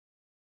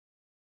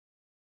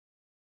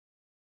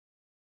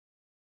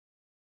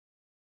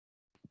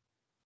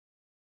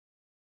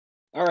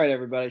All right,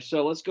 everybody.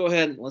 So let's go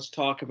ahead and let's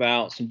talk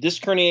about some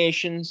disc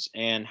herniations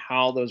and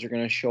how those are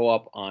going to show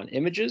up on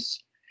images.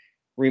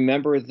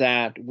 Remember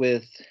that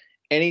with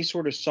any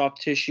sort of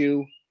soft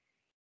tissue,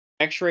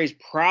 X-ray is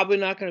probably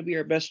not going to be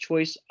our best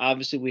choice.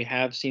 Obviously, we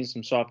have seen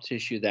some soft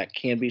tissue that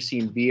can be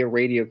seen via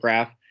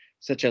radiograph,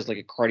 such as like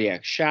a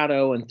cardiac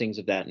shadow and things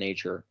of that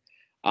nature.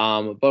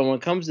 But when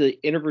it comes to the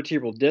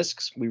intervertebral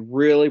discs, we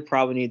really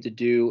probably need to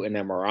do an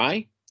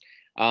MRI.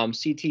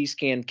 CT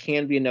scan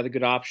can be another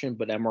good option,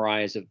 but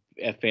MRI is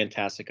a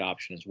fantastic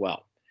option as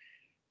well.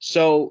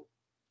 So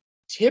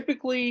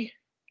typically,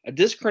 a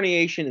disc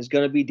herniation is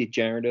going to be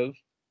degenerative.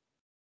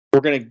 We're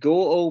going to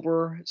go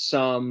over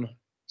some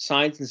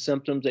signs and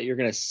symptoms that you're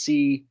going to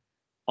see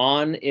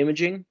on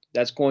imaging.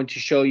 That's going to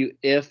show you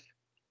if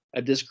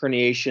a disc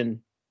herniation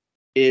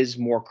is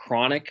more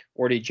chronic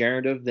or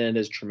degenerative than it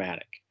is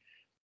traumatic.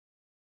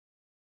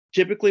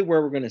 Typically,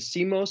 where we're going to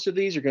see most of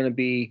these are going to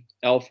be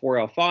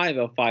L4,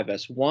 L5,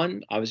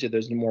 L5S1. Obviously,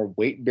 there's the more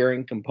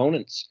weight-bearing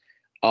components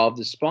of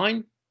the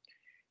spine.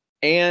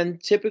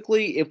 And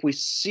typically, if we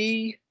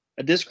see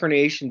a disc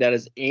herniation that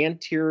is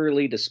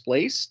anteriorly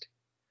displaced,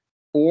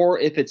 or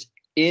if it's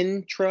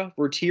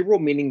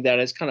intravertebral, meaning that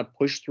it's kind of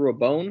pushed through a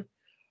bone,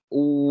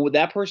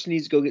 that person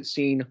needs to go get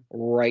seen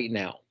right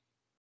now.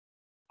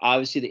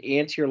 Obviously, the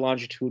anterior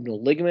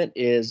longitudinal ligament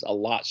is a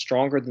lot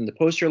stronger than the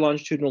posterior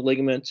longitudinal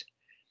ligament.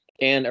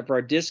 And if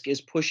our disc is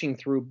pushing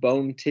through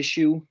bone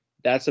tissue,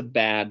 that's a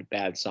bad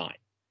sign.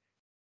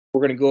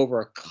 We're going to go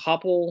over a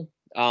couple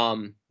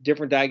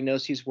different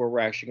diagnoses where we're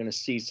actually going to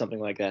see something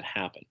like that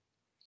happen.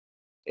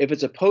 If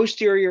it's a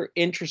posterior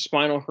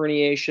intraspinal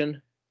herniation,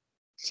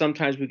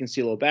 sometimes we can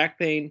see low back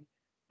pain.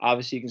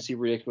 Obviously, you can see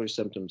radicular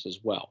symptoms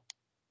as well.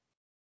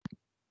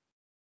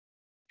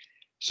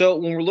 So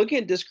when we're looking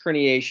at disc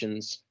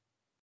herniations,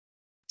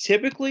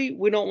 typically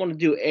we don't want to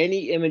do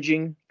any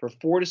imaging for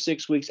 4 to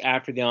 6 weeks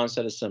after the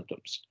onset of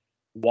symptoms.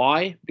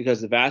 Why?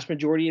 Because the vast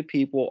majority of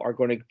people are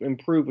going to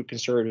improve with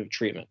conservative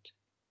treatment.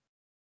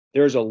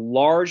 There's a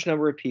large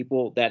number of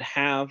people that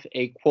have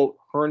a, quote,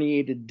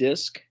 herniated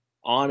disc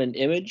on an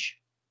image,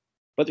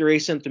 but they're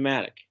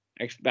asymptomatic.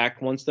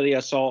 Back one study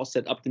I saw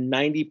said up to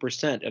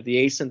 90% of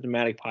the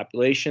asymptomatic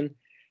population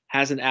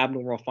has an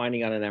abnormal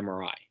finding on an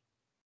MRI.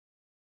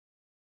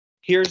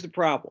 Here's the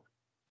problem.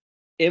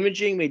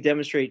 Imaging may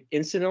demonstrate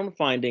incidental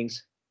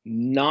findings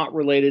not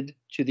related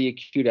to the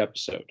acute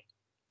episode,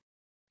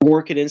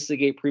 or can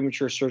instigate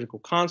premature surgical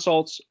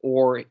consults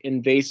or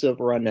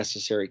invasive or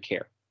unnecessary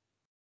care.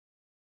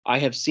 I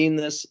have seen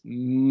this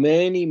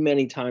many,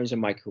 many times in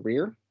my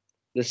career.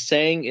 The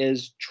saying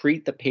is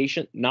treat the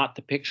patient, not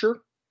the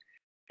picture.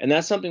 And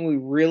that's something we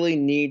really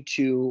need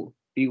to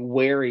be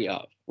wary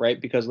of,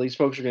 right? Because these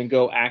folks are going to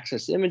go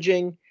access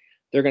imaging.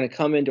 They're going to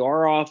come into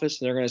our office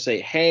and they're going to say,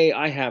 hey,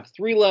 I have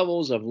 3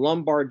 levels of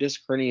lumbar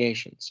disc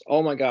herniations.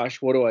 Oh my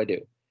gosh, what do I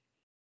do?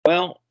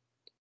 Well,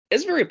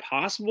 it's very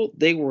possible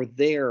they were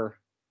there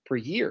for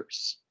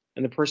years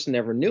and the person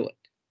never knew it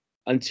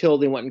until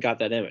they went and got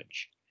that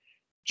image.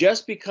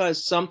 Just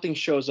because something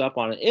shows up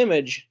on an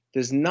image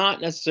does not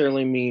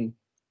necessarily mean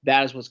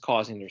that is what's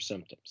causing their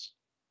symptoms.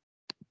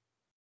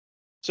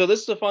 So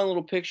this is a fun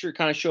little picture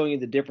kind of showing you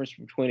the difference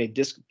between a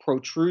disc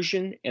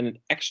protrusion and an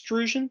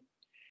extrusion.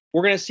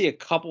 We're going to see a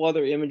couple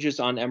other images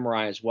on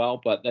MRI as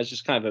well, but that's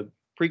just kind of a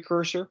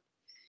precursor.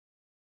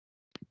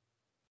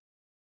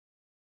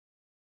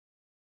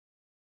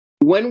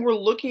 When we're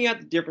looking at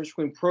the difference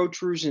between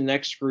protrusion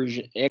and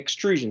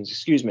extrusions,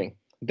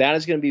 that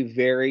is going to be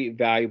very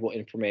valuable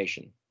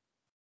information.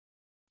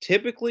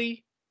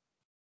 Typically,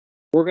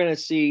 we're going to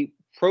see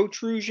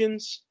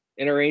protrusions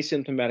in our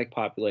asymptomatic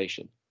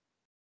population.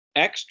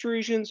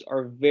 Extrusions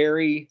are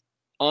very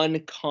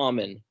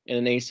uncommon in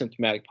an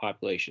asymptomatic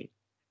population.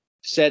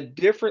 Said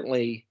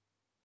differently,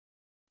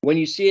 when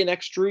you see an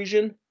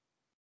extrusion,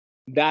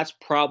 that's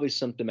probably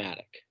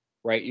symptomatic,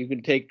 right? You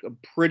can take a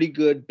pretty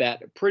good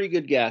bet, a pretty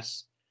good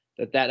guess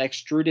that that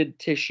extruded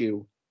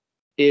tissue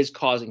is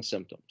causing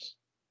symptoms.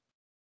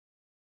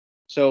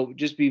 So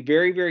just be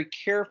very, very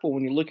careful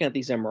when you're looking at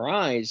these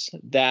MRIs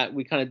that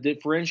we kind of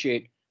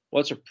differentiate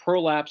what's a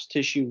prolapsed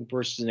tissue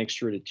versus an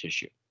extruded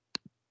tissue.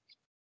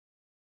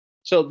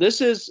 So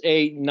this is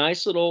a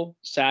nice little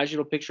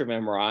sagittal picture of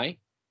MRI.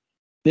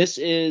 This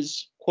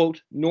is,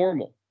 quote,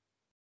 normal.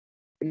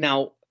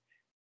 Now,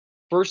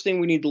 first thing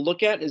we need to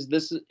look at is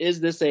this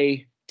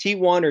a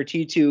T1 or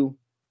T2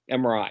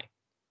 MRI?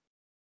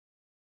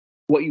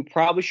 What you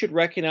probably should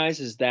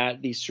recognize is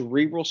that the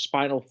cerebral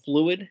spinal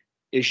fluid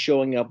is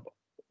showing up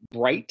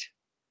bright.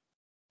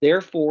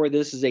 Therefore,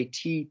 this is a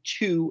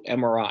T2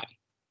 MRI.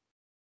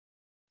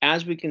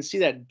 As we can see,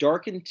 that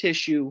darkened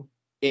tissue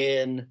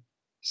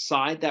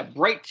inside that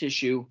bright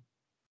tissue,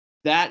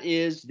 that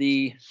is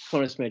the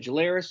conus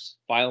medullaris,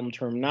 filum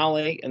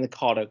terminale, and the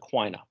cauda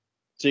equina.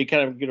 So you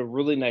kind of get a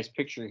really nice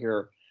picture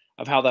here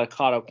of how that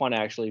cauda equina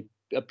actually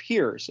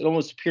appears. It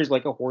almost appears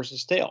like a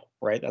horse's tail,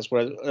 right? That's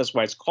why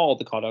it's called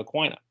the cauda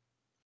equina.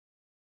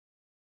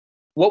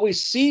 What we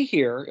see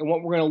here and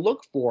what we're going to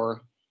look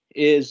for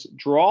is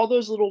draw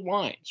those little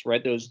lines,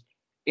 right? Those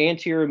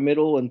anterior,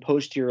 middle, and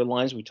posterior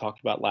lines we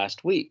talked about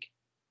last week.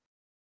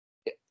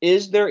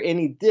 Is there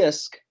any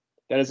disc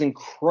that is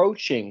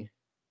encroaching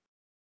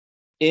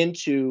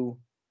into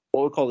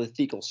what we call the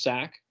thecal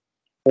sac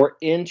or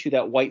into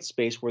that white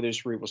space where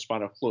there's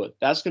cerebrospinal fluid?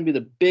 That's going to be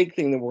the big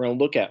thing that we're going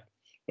to look at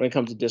when it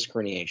comes to disc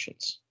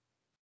herniations.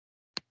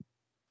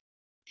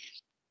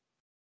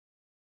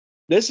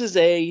 This is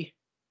a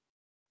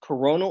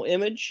coronal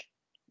image.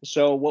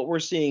 So what we're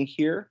seeing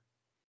here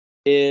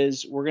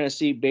is we're going to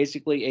see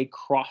basically a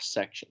cross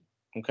section,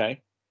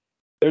 okay?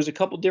 There's a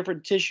couple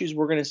different tissues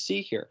we're going to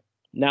see here.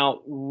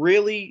 Now,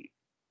 really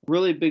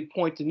big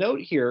point to note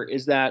here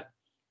is that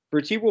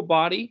vertebral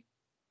body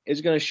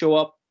is going to show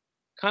up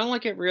kind of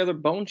like every other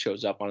bone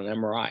shows up on an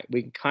MRI.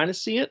 We can kind of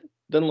see it,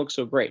 doesn't look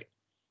so great.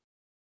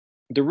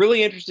 The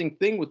really interesting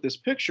thing with this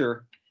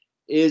picture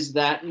is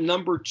that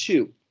number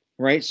 2,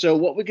 right? So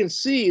what we can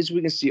see is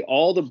we can see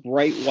all the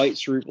bright white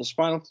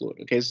cerebrospinal fluid.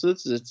 Okay, so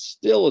it's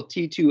still a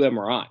T2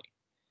 MRI.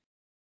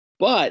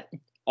 But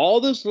all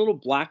those little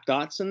black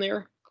dots in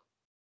there,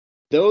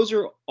 those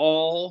are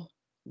all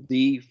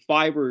the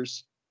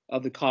fibers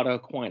of the cauda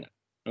equina.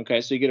 Okay,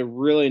 so you get a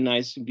really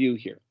nice view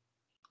here.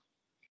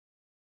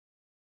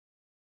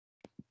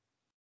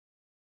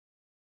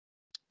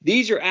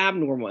 These are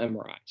abnormal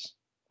MRIs.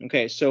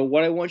 Okay, so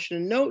what I want you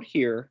to note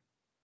here,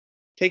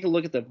 take a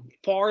look at the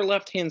far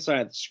left-hand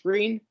side of the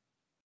screen.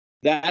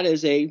 That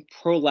is a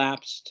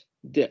prolapsed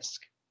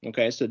disc.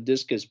 Okay, so the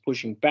disc is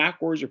pushing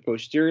backwards or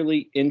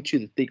posteriorly into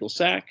the thecal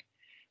sac.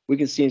 We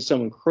can see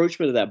some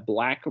encroachment of that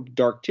black or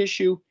dark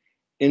tissue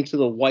into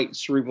the white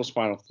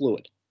cerebrospinal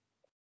fluid.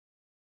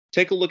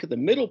 Take a look at the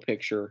middle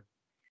picture,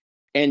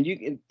 and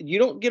you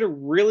don't get a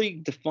really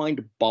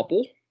defined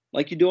bubble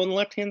like you do on the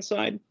left-hand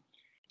side.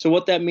 So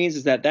what that means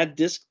is that that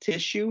disc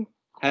tissue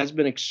has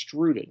been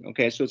extruded.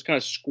 Okay, so it's kind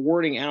of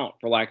squirting out,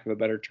 for lack of a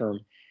better term,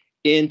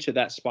 into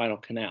that spinal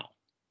canal.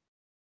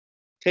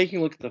 Taking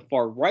a look at the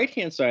far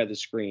right-hand side of the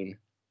screen,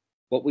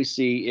 what we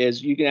see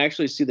is you can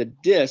actually see the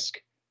disc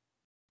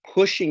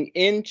pushing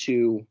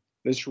into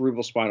the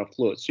cerebrospinal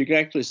fluid. So you can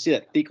actually see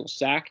that thecal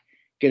sac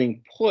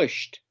getting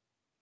pushed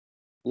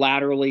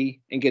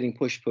laterally and getting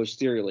pushed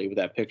posteriorly with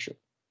that picture.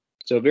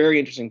 So very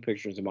interesting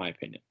pictures in my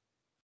opinion.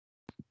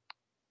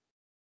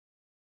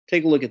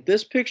 Take a look at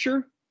this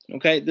picture.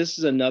 Okay, this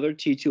is another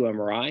T2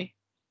 MRI.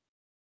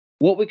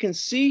 What we can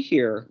see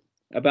here,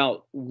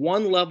 about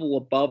one level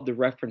above the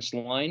reference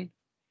line,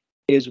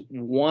 is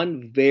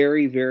one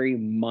very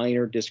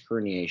minor disc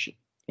herniation.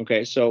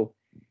 Okay, so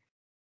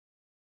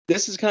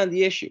this is kind of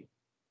the issue.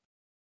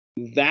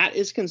 That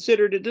is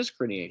considered a disc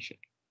herniation.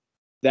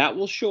 That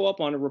will show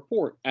up on a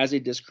report as a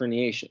disc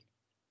herniation.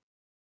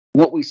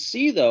 What we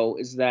see, though,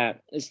 is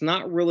that it's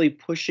not really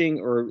pushing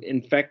or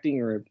infecting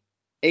or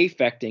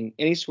affecting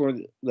any sort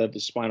of the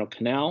spinal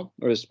canal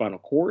or the spinal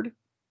cord.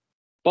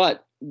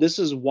 But this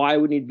is why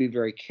we need to be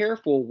very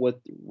careful with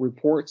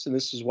reports, and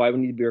this is why we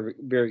need to be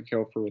very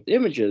careful with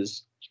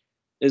images,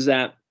 is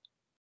that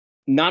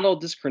not all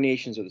disc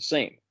herniations are the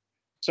same.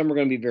 Some are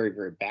going to be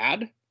very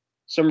bad.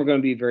 Some are going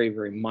to be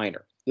very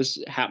minor.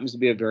 This happens to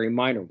be a very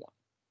minor one.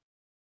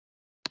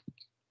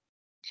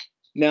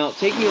 Now,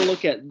 taking a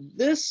look at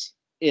this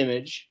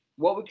image,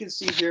 what we can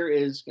see here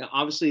is, you know,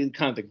 obviously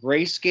kind of the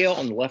grayscale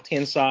on the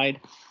left-hand side,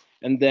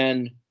 and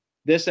then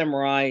this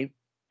MRI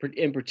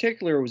in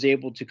particular was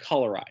able to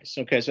colorize.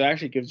 Okay, so it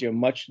actually gives you a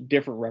much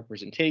different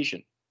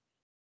representation.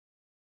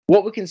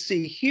 What we can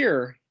see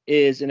here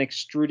is an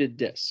extruded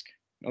disc.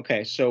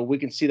 Okay, so we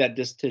can see that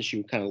disc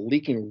tissue kind of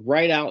leaking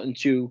right out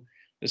into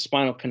the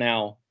spinal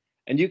canal,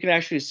 and you can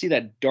actually see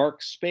that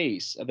dark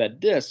space of that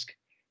disc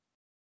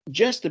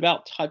just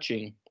about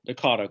touching the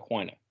cauda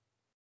equina.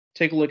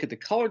 Take a look at the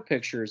colored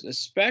pictures,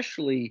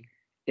 especially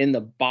in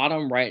the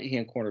bottom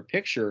right-hand corner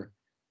picture.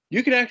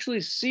 You can actually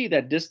see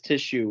that disc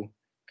tissue,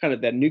 kind of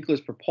that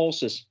nucleus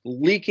propulsus,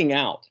 leaking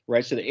out,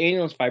 right? So the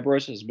annulus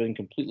fibrosus has been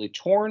completely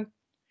torn,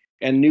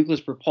 and nucleus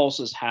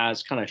propulsus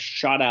has kind of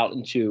shot out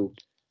into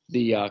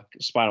the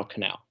spinal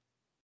canal.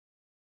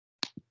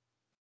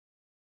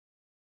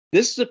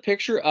 This is a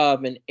picture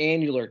of an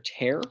annular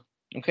tear.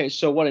 Okay,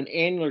 so what an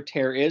annular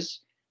tear is,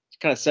 it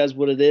kind of says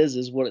what it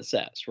is what it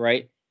says,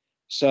 right?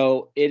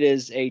 So it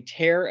is a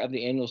tear of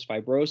the annulus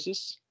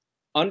fibrosus.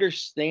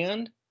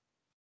 Understand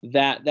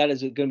that that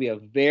is going to be a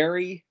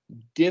very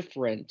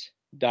different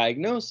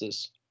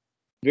diagnosis,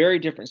 very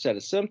different set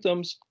of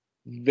symptoms,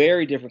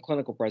 very different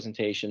clinical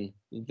presentation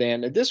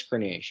than a disc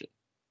herniation.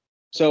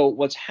 So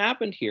what's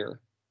happened here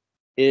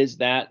is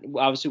that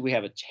obviously we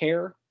have a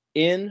tear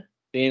in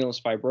the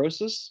annulus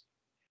fibrosus.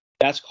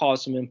 That's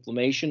caused some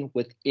inflammation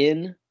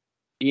within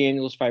the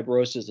annulus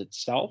fibrosus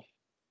itself.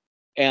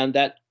 And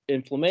that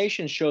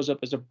inflammation shows up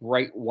as a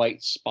bright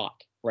white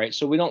spot, right?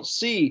 So we don't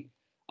see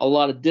a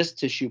lot of disc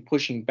tissue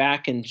pushing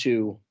back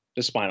into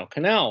the spinal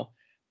canal.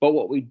 But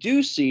what we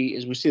do see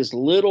is we see this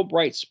little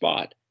bright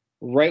spot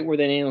right where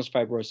the annulus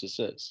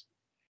fibrosus is.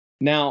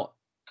 Now,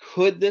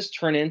 could this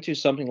turn into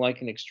something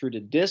like an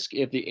extruded disc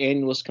if the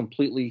annulus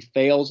completely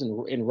fails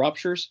and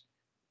ruptures?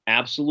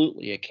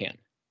 Absolutely, it can.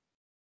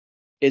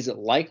 Is it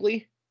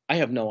likely? I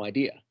have no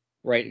idea,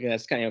 right? And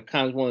that's kind of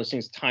one of those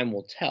things time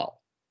will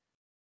tell.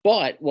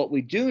 But what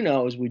we do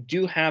know is we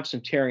do have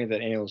some tearing of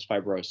that annulus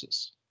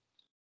fibrosis.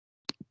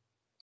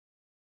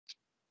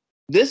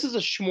 This is a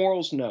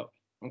Schmorl's node,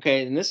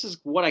 okay? And this is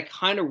what I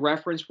kind of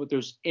reference with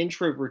those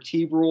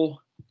intravertebral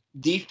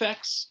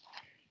defects.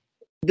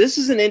 This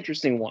is an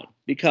interesting one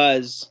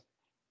because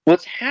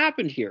what's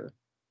happened here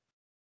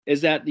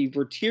is that the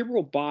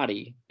vertebral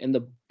body and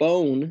the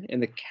bone and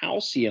the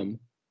calcium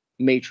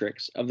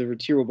matrix of the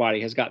vertebral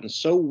body has gotten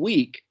so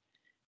weak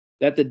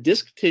that the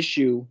disc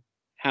tissue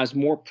has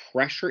more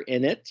pressure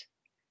in it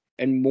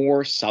and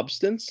more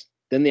substance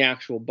than the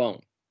actual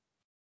bone.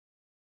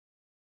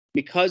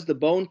 Because the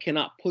bone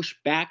cannot push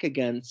back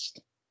against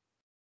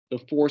the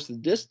force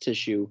of the disc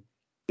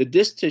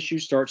tissue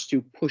starts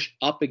to push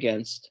up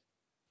against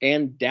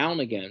and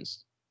down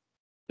against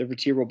the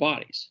vertebral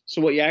bodies.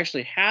 So what you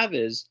actually have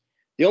is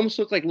they almost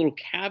look like little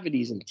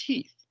cavities in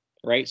teeth,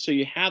 right? So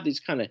you have these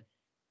kind of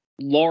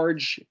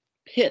large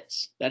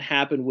pits that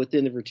happen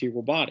within the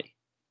vertebral body.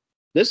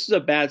 This is a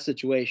bad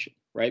situation,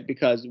 right?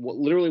 Because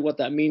literally what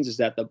that means is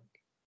that the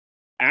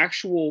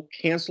actual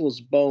cancellous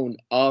bone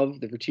of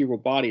the vertebral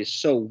body is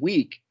so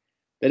weak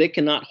that it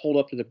cannot hold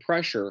up to the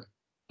pressure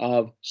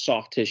of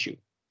soft tissue.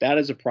 That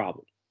is a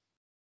problem.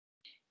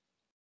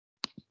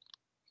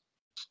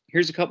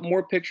 Here's a couple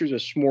more pictures of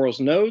Schmorl's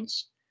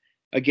nodes.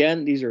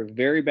 Again, these are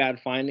very bad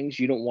findings.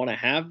 You don't want to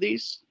have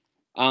these.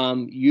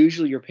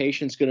 Usually your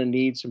patient's going to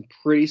need some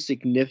pretty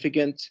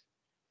significant,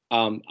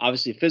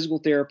 obviously physical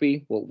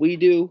therapy, what we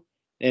do,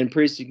 and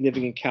pretty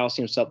significant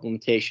calcium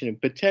supplementation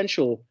and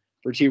potential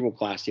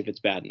vertebroplasty if it's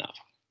bad enough.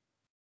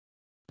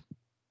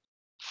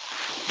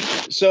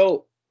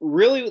 So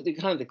really the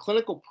kind of the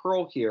clinical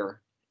pearl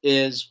here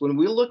is when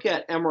we look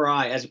at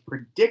MRI as a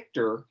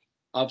predictor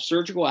of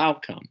surgical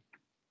outcome,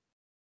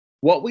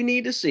 what we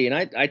need to see, and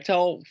I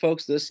tell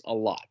folks this a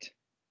lot,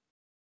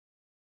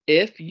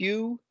 if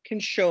you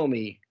can show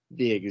me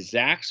the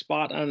exact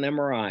spot on an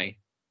MRI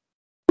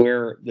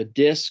where the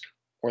disc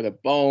or the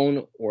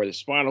bone or the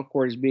spinal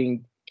cord is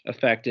being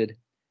affected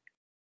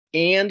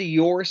and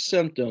your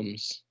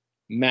symptoms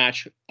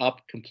match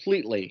up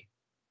completely,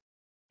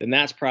 then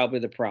that's probably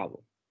the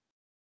problem.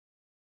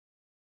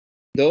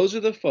 Those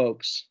are the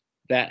folks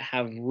that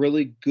have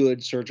really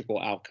good surgical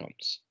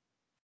outcomes,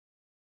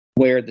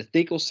 where the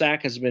thecal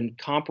sac has been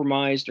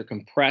compromised or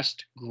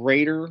compressed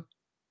greater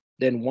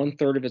than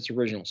 1/3 of its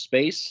original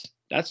space.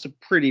 That's a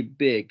pretty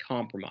big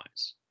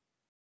compromise.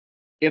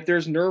 If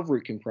there's nerve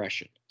root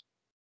compression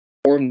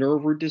or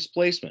nerve root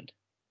displacement,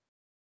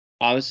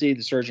 obviously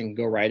the surgeon can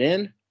go right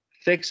in,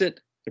 fix it,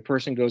 the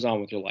person goes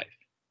on with their life.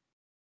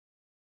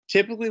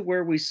 Typically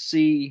where we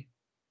see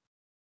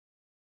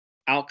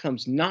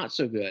outcomes not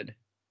so good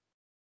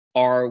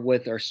are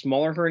with our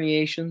smaller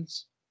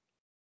herniations,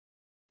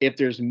 if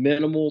there's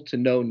minimal to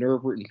no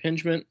nerve root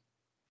impingement,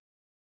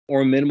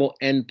 or minimal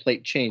end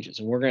plate changes.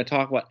 And we're going to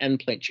talk about end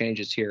plate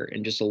changes here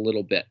in just a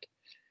little bit.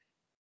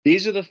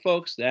 These are the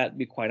folks that, to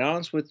be quite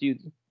honest with you,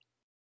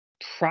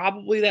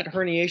 probably that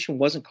herniation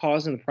wasn't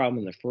causing the problem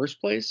in the first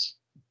place.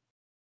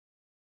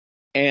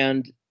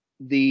 And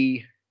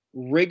the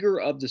rigor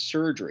of the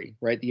surgery,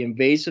 right, the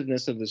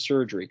invasiveness of the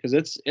surgery, because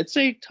it's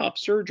a tough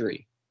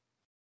surgery,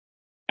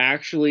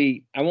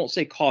 actually, I won't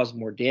say caused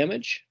more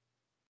damage,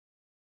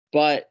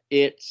 but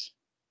it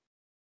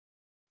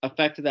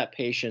affected that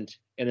patient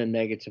in a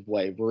negative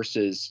way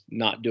versus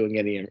not doing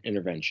any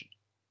intervention.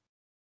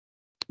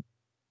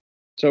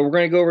 So we're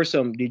going to go over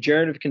some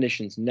degenerative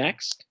conditions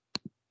next.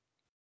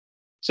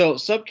 So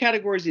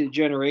subcategories of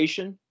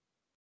degeneration,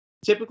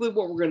 typically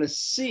what we're going to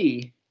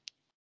see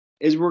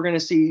is we're going to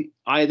see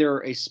either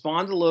a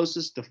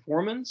spondylosis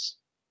deformans.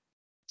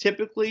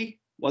 Typically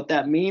what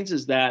that means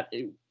is that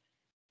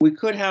we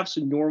could have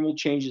some normal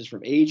changes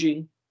from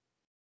aging.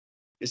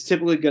 It's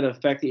typically going to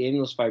affect the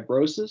annulus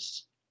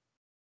fibrosis,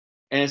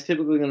 and it's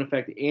typically going to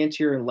affect the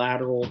anterior and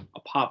lateral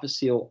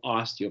apophyseal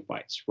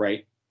osteophytes,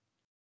 right?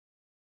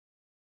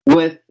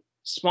 With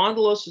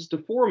spondylosis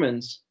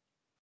deformans,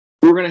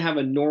 we're going to have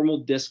a normal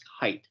disc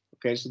height,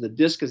 okay? So the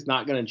disc is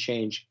not going to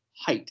change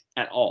height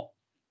at all.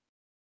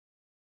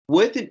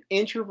 With an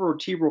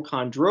intervertebral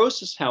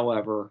chondrosis,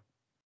 however,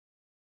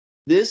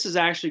 this is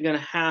actually going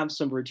to have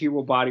some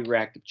vertebral body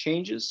reactive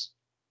changes.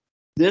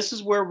 This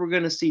is where we're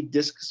going to see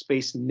disc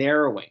space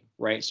narrowing,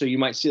 right? So you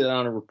might see that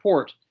on a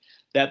report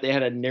that they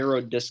had a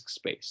narrow disc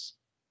space.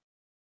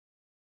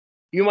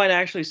 You might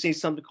actually see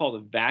something called a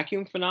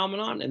vacuum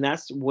phenomenon, and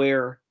that's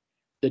where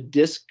the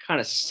disc kind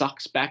of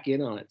sucks back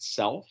in on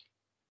itself.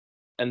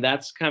 And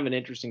that's kind of an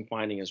interesting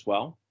finding as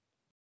well.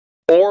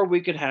 Or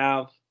we could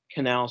have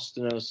canal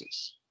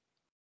stenosis.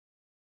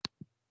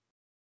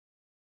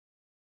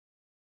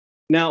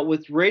 Now,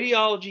 with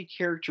radiology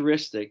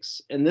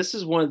characteristics, and this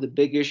is one of the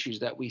big issues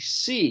that we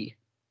see,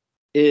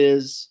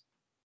 is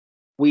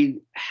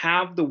we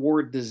have the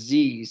word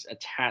disease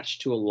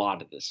attached to a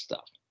lot of this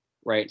stuff,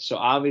 right? So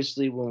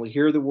obviously, when we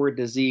hear the word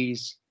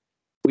disease,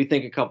 we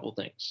think a couple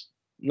things.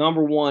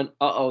 Number one,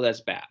 uh-oh,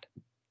 that's bad,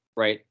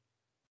 right?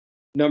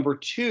 Number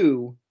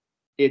two,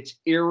 it's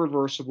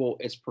irreversible,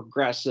 it's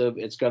progressive,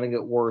 it's going to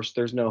get worse,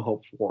 there's no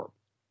hope for it.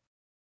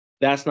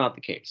 That's not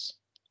the case,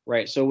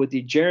 right? So with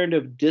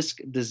degenerative disc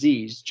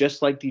disease,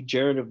 just like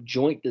degenerative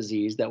joint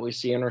disease that we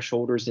see in our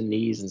shoulders and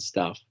knees and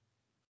stuff,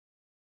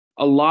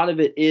 a lot of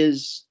it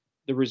is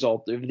the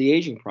result of the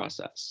aging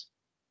process.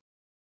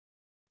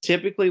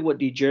 Typically, what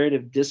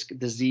degenerative disc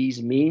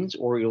disease means,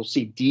 or you'll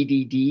see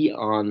DDD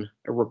on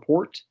a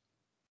report,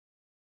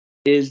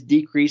 is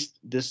decreased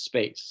disc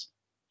space.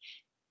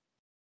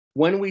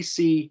 When we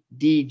see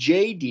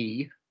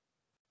DJD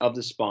of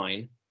the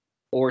spine,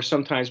 or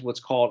sometimes what's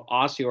called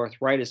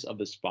osteoarthritis of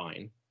the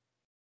spine,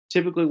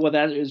 typically what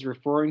that is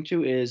referring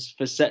to is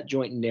facet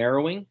joint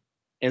narrowing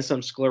and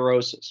some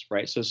sclerosis,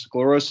 right? So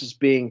sclerosis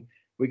being,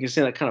 we can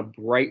see that kind of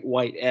bright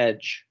white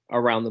edge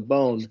around the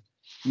bone,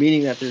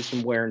 meaning that there's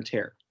some wear and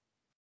tear.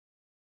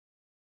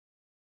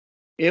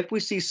 If we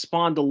see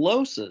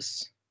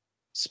spondylosis,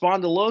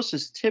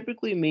 spondylosis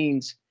typically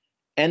means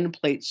end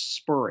plate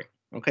spurring,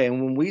 okay?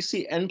 And when we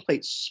see end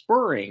plate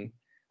spurring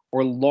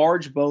or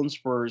large bone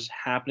spurs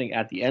happening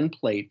at the end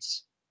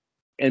plates,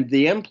 and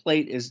the end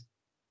plate is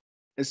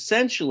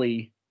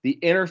essentially the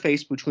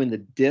interface between the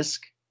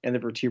disc and the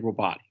vertebral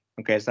body,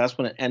 okay? So that's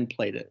what an end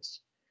plate is.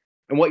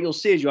 And what you'll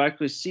see is you'll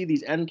actually see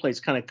these end plates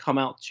kind of come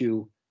out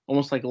to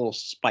almost like a little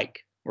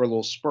spike or a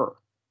little spur.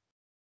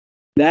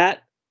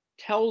 That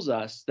tells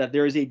us that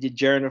there is a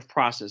degenerative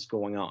process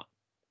going on,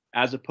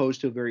 as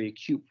opposed to a very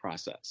acute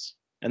process.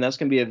 And that's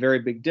going to be a very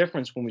big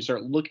difference when we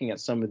start looking at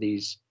some of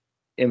these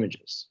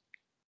images.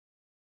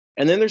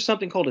 And then there's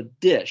something called a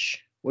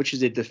DISH, which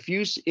is a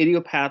diffuse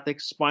idiopathic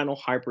spinal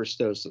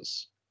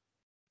hyperostosis.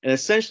 And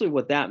essentially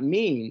what that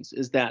means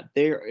is that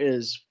there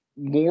is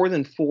more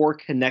than 4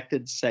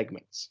 connected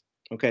segments.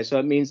 Okay, so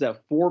that means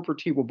that 4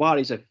 vertebral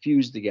bodies have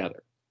fused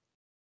together.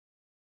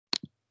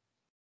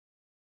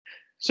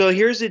 So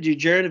here's a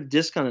degenerative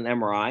disc on an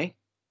MRI.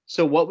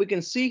 So what we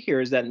can see here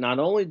is that not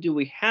only do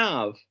we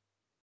have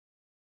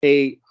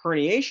a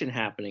herniation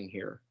happening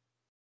here,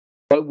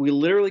 but we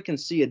literally can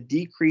see a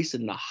decrease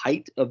in the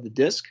height of the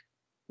disc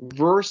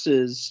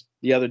versus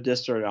the other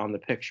discs that are on the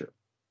picture.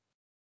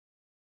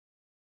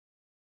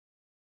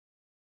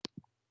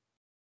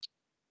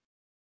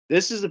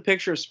 This is a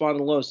picture of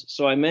spondylosis.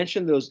 So I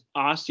mentioned those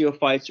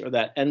osteophytes or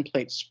that end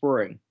plate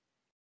spurring.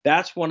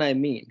 That's what I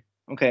mean.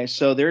 Okay,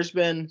 so there's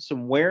been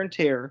some wear and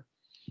tear.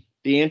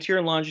 The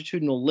anterior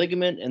longitudinal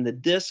ligament and the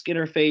disc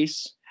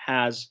interface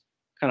has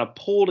kind of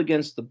pulled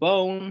against the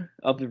bone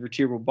of the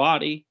vertebral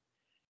body.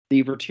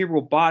 The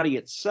vertebral body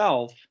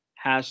itself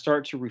has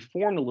started to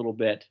reform a little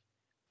bit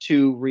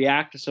to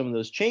react to some of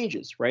those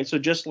changes, right? So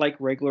just like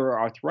regular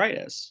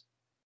arthritis.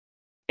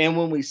 And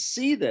when we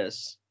see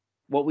this,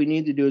 what we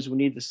need to do is we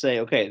need to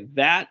say, okay,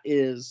 that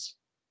is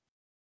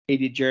a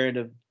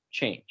degenerative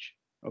change.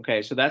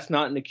 Okay, so that's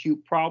not an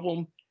acute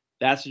problem.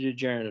 That's a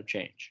degenerative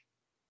change.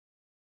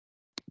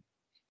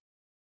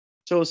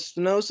 So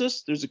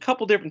stenosis, there's a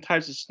couple different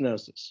types of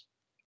stenosis.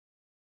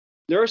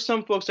 There are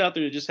some folks out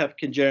there that just have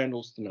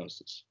congenital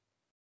stenosis,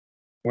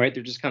 right?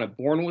 They're just kind of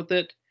born with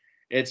it.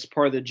 It's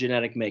part of the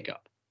genetic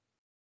makeup.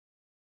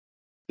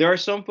 There are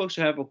some folks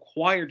who have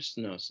acquired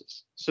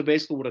stenosis. So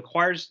basically what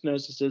acquired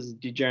stenosis is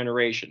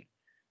degeneration.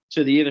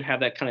 So they either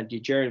have that kind of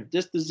degenerative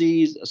disc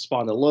disease, a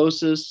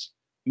spondylosis,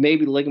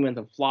 maybe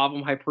ligamentum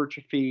flavum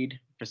hypertrophied,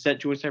 facet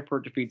joints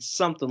hypertrophied,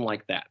 something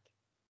like that.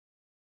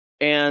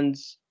 And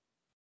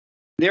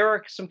there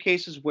are some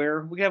cases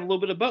where we have a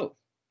little bit of both,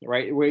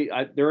 right?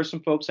 There are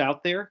some folks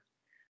out there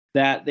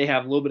that they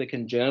have a little bit of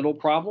congenital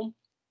problem,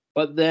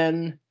 but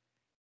then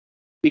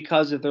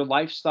because of their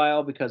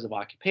lifestyle, because of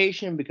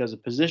occupation, because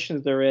of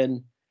positions they're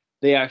in,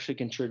 they actually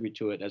contribute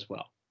to it as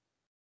well.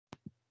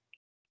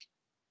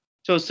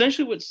 So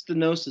essentially what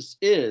stenosis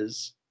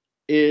is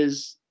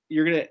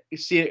you're going to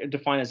see it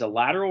defined as a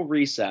lateral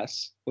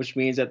recess, which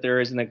means that there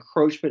is an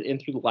encroachment in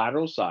through the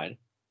lateral side,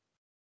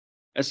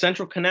 a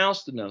central canal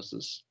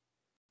stenosis,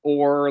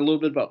 or a little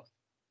bit of both.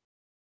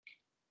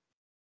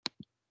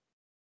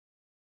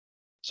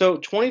 So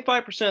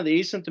 25% of the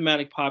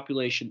asymptomatic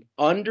population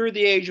under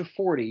the age of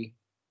 40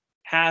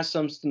 has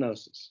some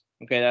stenosis.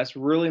 Okay, that's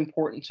really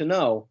important to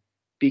know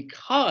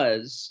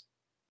because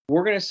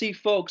we're going to see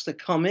folks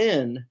that come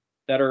in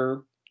that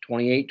are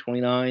 28,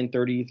 29,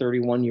 30,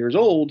 31 years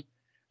old,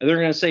 and they're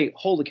going to say,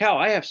 holy cow,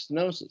 I have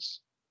stenosis.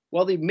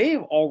 Well, they may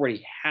have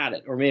already had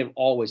it or may have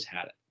always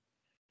had it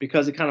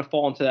because they kind of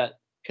fall into that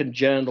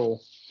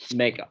congenital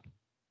makeup.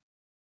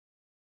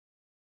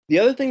 The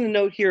other thing to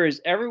note here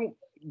is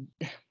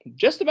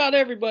just about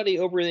everybody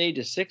over the age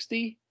of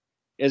 60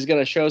 is going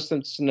to show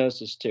some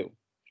stenosis too.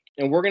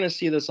 And we're going to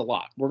see this a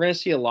lot. We're going to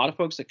see a lot of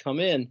folks that come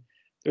in,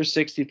 they're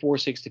 64,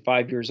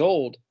 65 years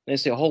old, and they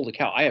say, holy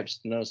cow, I have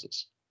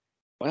stenosis.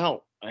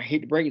 Well, I hate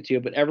to break it to you,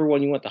 but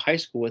everyone you went to high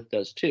school with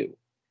does too.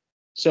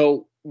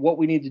 So what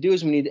we need to do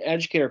is we need to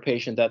educate our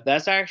patient that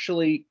that's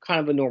actually kind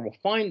of a normal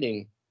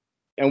finding,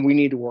 and we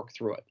need to work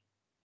through it.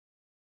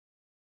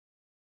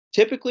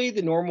 Typically,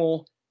 the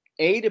normal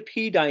A to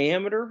P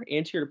diameter,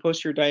 anterior to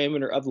posterior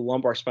diameter of the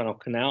lumbar spinal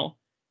canal,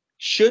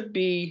 should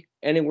be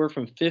anywhere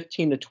from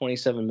 15 to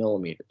 27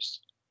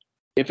 millimeters.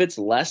 If it's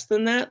less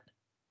than that,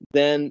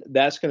 then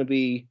that's going to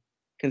be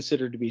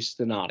considered to be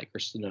stenotic or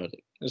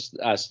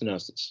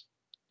stenosis.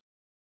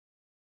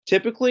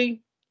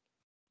 Typically,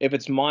 if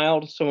it's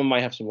mild, someone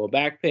might have some low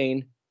back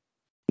pain,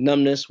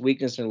 numbness,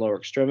 weakness in lower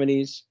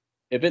extremities.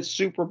 If it's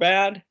super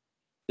bad,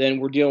 then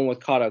we're dealing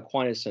with cauda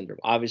equina syndrome.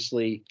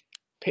 Obviously,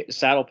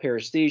 saddle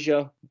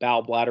paresthesia,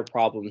 bowel bladder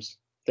problems,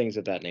 things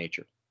of that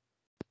nature.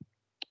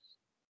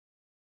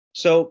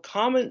 So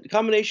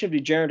combination of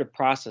degenerative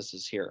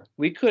processes here.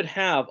 We could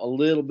have a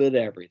little bit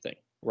of everything,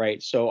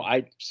 right? So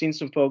I've seen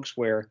some folks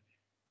where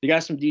they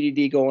got some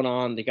DDD going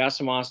on, they got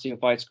some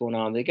osteophytes going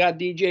on, they got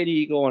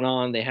DJD going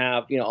on, they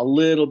have, a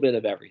little bit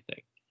of everything.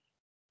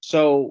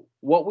 So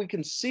what we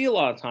can see a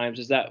lot of times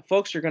is that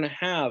folks are going to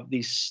have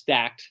these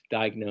stacked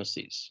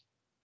diagnoses.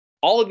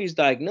 All of these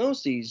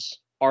diagnoses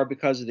are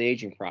because of the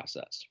aging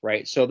process,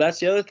 right? So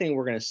that's the other thing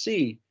we're going to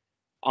see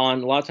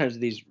on a lot of times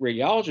these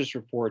radiologist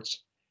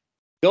reports.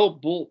 They'll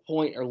bullet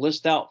point or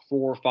list out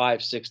 4,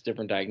 5, 6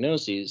 different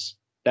diagnoses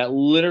that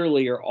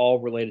literally are all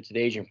related to the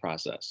aging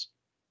process.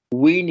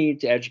 We need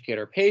to educate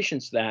our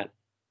patients that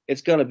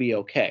it's going to be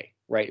okay,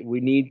 right? We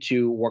need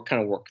to work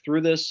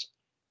through this.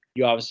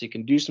 You obviously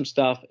can do some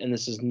stuff, and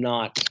this is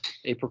not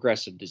a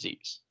progressive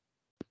disease.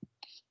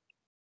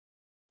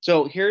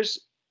 So here's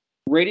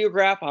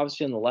radiograph,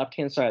 obviously on the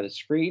left-hand side of the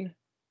screen,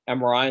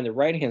 MRI on the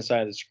right-hand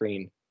side of the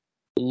screen,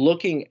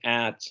 looking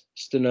at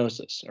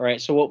stenosis. All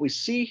right, so what we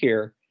see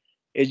here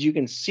is you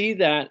can see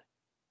that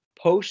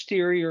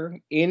posterior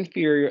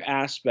inferior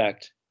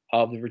aspect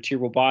of the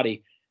vertebral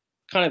body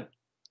kind of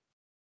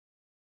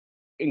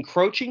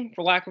encroaching,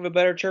 for lack of a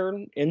better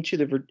term, into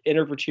the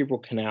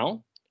intervertebral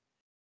canal.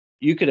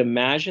 You could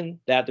imagine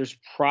that there's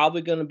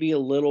probably going to be a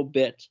little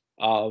bit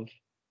of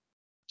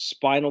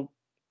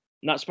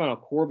not spinal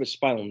cord, but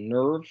spinal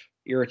nerve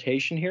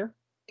irritation here.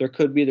 There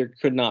could be, there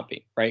could not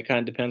be, right? It kind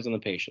of depends on the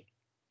patient.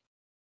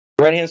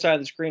 Right-hand side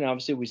of the screen,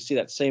 obviously, we see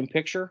that same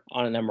picture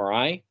on an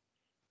MRI.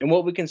 And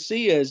what we can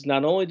see is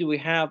not only do we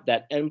have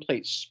that end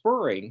plate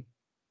spurring,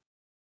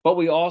 but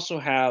we also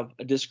have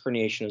a disc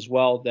herniation as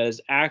well that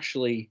is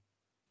actually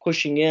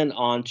pushing in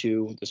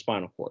onto the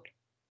spinal cord.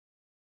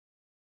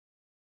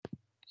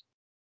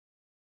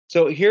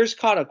 So here's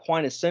cauda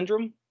equina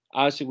syndrome.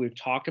 Obviously, we've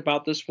talked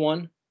about this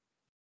one.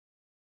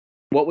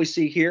 What we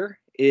see here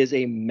is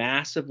a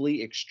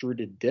massively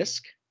extruded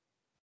disc,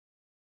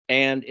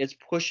 and it's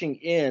pushing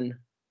in,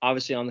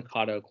 obviously, on the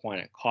cauda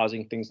equina,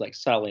 causing things like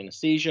saddle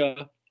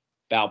anesthesia,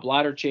 bowel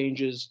bladder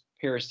changes,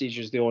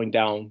 paresthesias going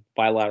down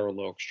bilateral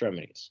lower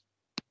extremities.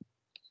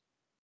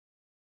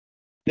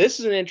 This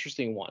is an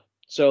interesting one.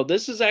 So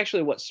this is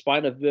actually what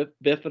spina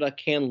bifida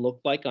can look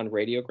like on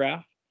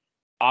radiograph.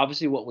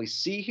 Obviously, what we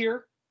see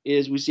here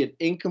is we see an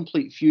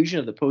incomplete fusion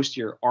of the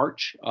posterior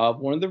arch of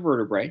one of the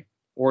vertebrae,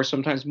 or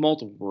sometimes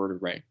multiple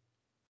vertebrae.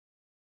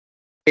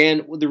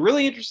 And the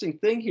really interesting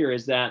thing here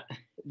is that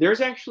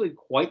there's actually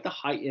quite the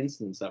high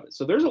incidence of it.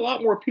 So there's a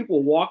lot more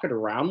people walking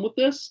around with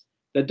this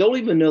that don't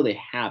even know they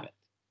have it.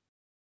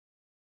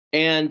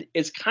 And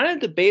it's kind of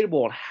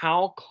debatable on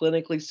how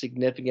clinically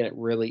significant it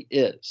really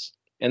is.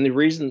 And the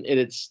reason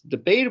it's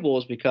debatable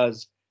is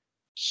because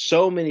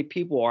so many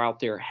people are out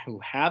there who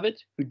have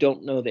it, who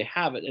don't know they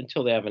have it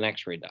until they have an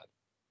x-ray done.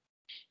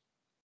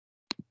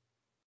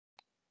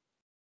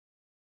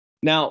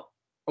 Now,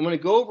 I'm going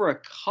to go over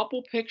a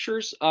couple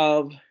pictures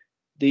of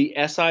the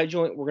SI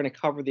joint. We're going to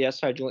cover the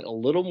SI joint a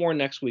little more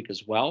next week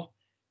as well.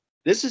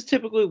 This is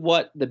typically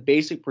what the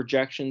basic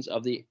projections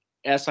of the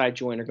SI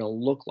joint are going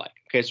to look like.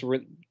 Okay, so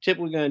we're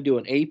typically going to do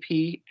an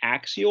AP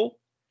axial,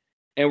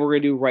 and we're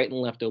going to do right and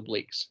left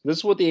obliques. This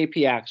is what the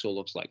AP axial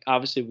looks like.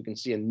 Obviously, we can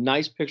see a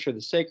nice picture of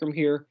the sacrum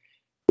here.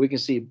 We can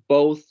see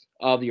both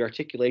of the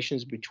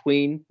articulations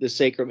between the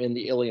sacrum and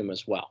the ilium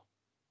as well.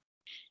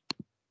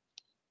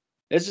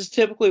 This is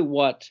typically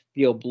what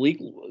the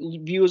oblique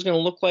view is going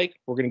to look like.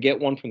 We're going to get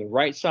one from the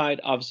right side,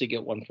 obviously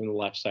get one from the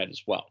left side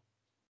as well.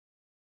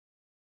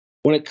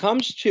 When it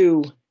comes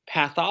to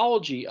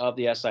pathology of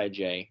the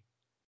SIJ,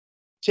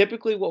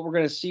 typically what we're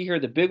going to see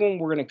here, the big one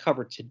we're going to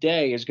cover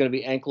today is going to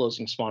be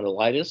ankylosing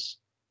spondylitis.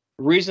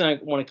 The reason I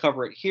want to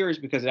cover it here is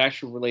because it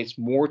actually relates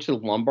more to the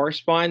lumbar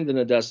spine than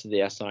it does to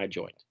the SI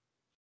joint.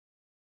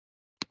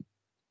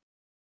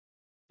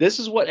 This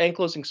is what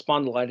ankylosing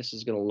spondylitis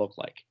is going to look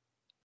like.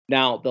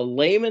 Now, the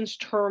layman's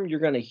term you're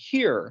going to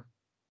hear,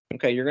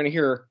 okay, you're going to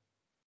hear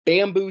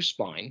bamboo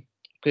spine,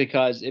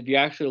 because if you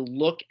actually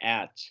look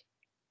at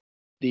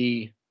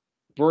the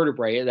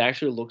vertebrae, it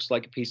actually looks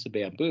like a piece of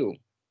bamboo.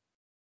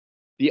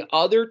 The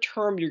other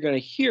term you're going to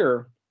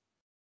hear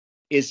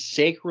is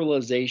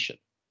sacralization,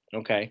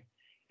 okay?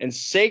 And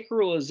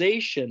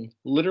sacralization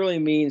literally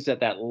means that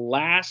that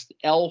last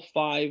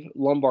L5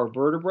 lumbar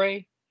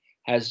vertebrae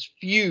has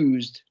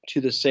fused to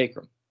the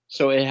sacrum.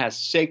 So it has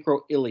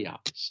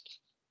sacroiliacs.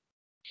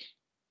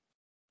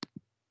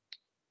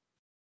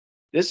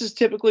 This is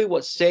typically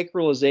what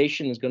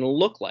sacralization is going to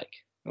look like.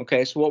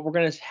 Okay, so what we're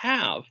going to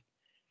have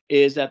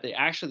is that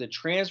the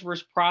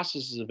transverse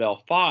processes of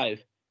L5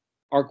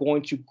 are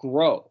going to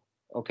grow.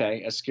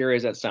 okay, as scary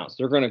as that sounds.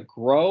 They're going to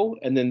grow,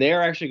 and then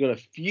they're actually going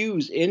to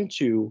fuse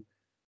into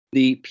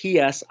the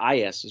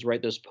PSISs,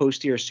 right? Those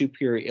posterior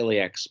superior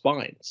iliac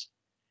spines.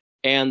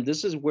 And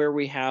this is where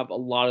we have a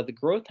lot of the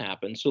growth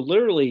happen. So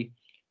literally,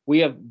 we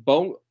have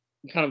bone,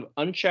 kind of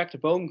unchecked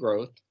bone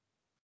growth.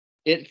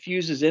 It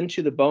fuses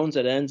into the bones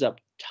that ends up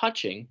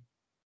touching.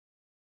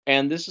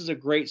 And this is a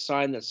great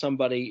sign that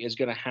somebody is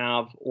going to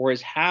have or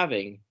is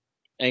having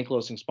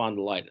ankylosing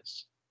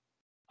spondylitis.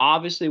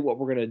 Obviously, what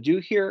we're going to do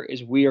here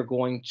is we are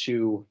going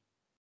to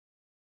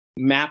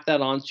map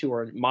that onto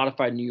our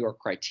modified New York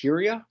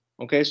criteria.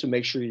 Okay, so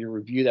make sure you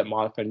review that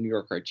modified New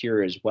York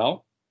criteria as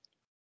well.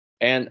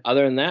 And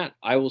other than that,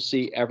 I will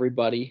see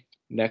everybody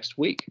next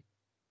week.